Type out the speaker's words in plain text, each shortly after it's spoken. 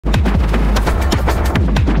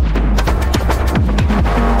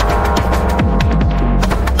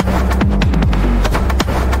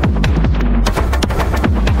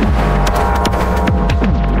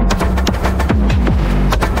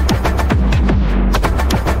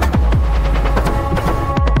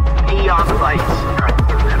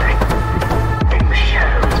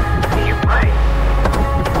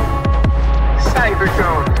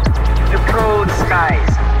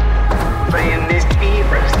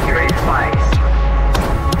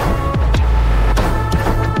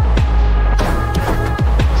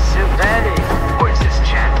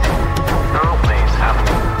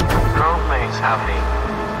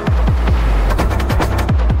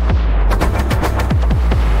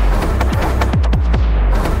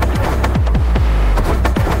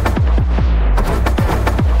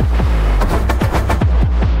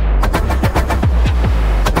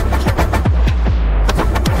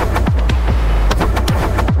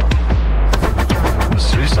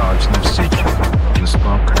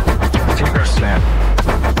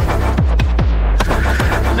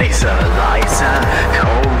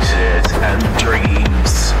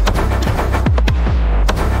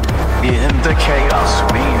In the chaos,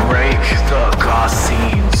 we break the glass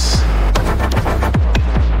scenes.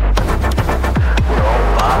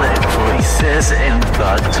 Robotic voices in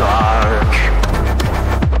the dark.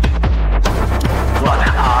 What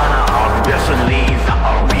honor are we to leave?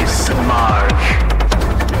 Are we to mark?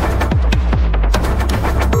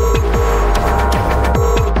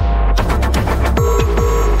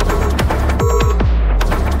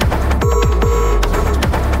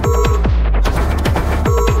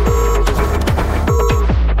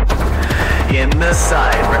 In the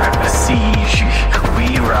cyber siege, we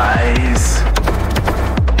rise.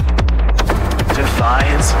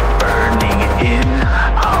 Defiance burning in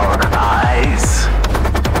our eyes.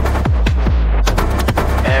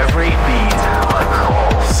 Every beat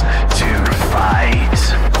calls to fight.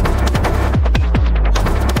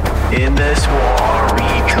 In this war, we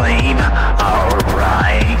claim our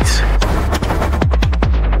right.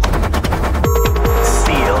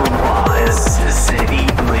 Steel was the city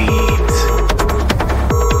bleeds.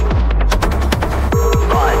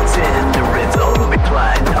 But in the rhythm, we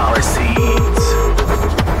plant our seeds.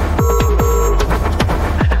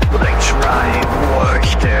 Electronic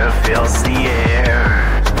warfare fills the air.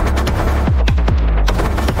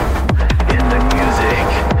 In the music,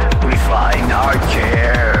 we find our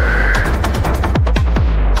care.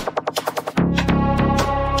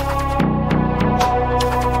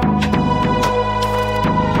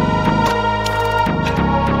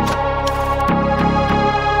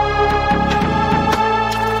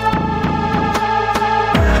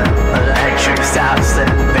 Electric sounds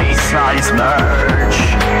and bass lines merge.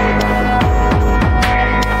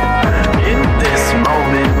 In this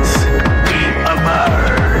moment, we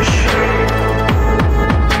emerge.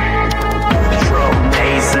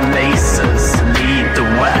 Drones and lasers lead the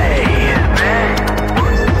way.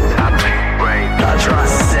 The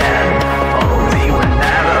trust and only will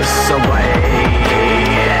never sway.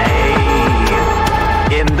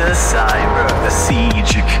 In the cyber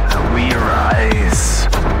siege, we rise.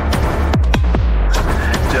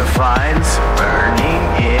 Defiance burning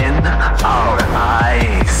in our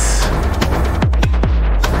eyes.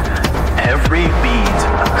 Every beat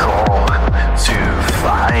a call to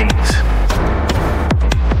fight.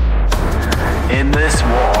 In this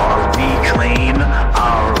war, we claim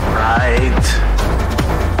our right.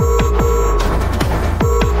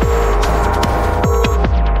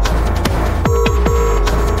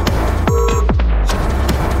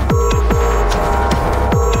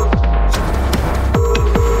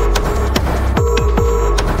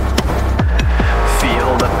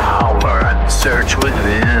 Feel the power surge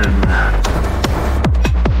within.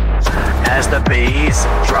 As the bass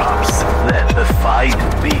drops, let the fight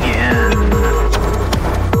begin.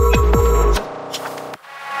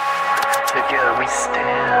 Together we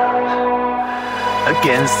stand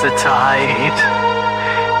against the tide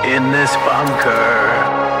in this bunker.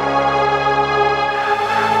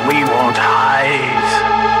 We won't hide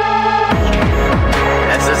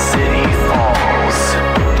as the city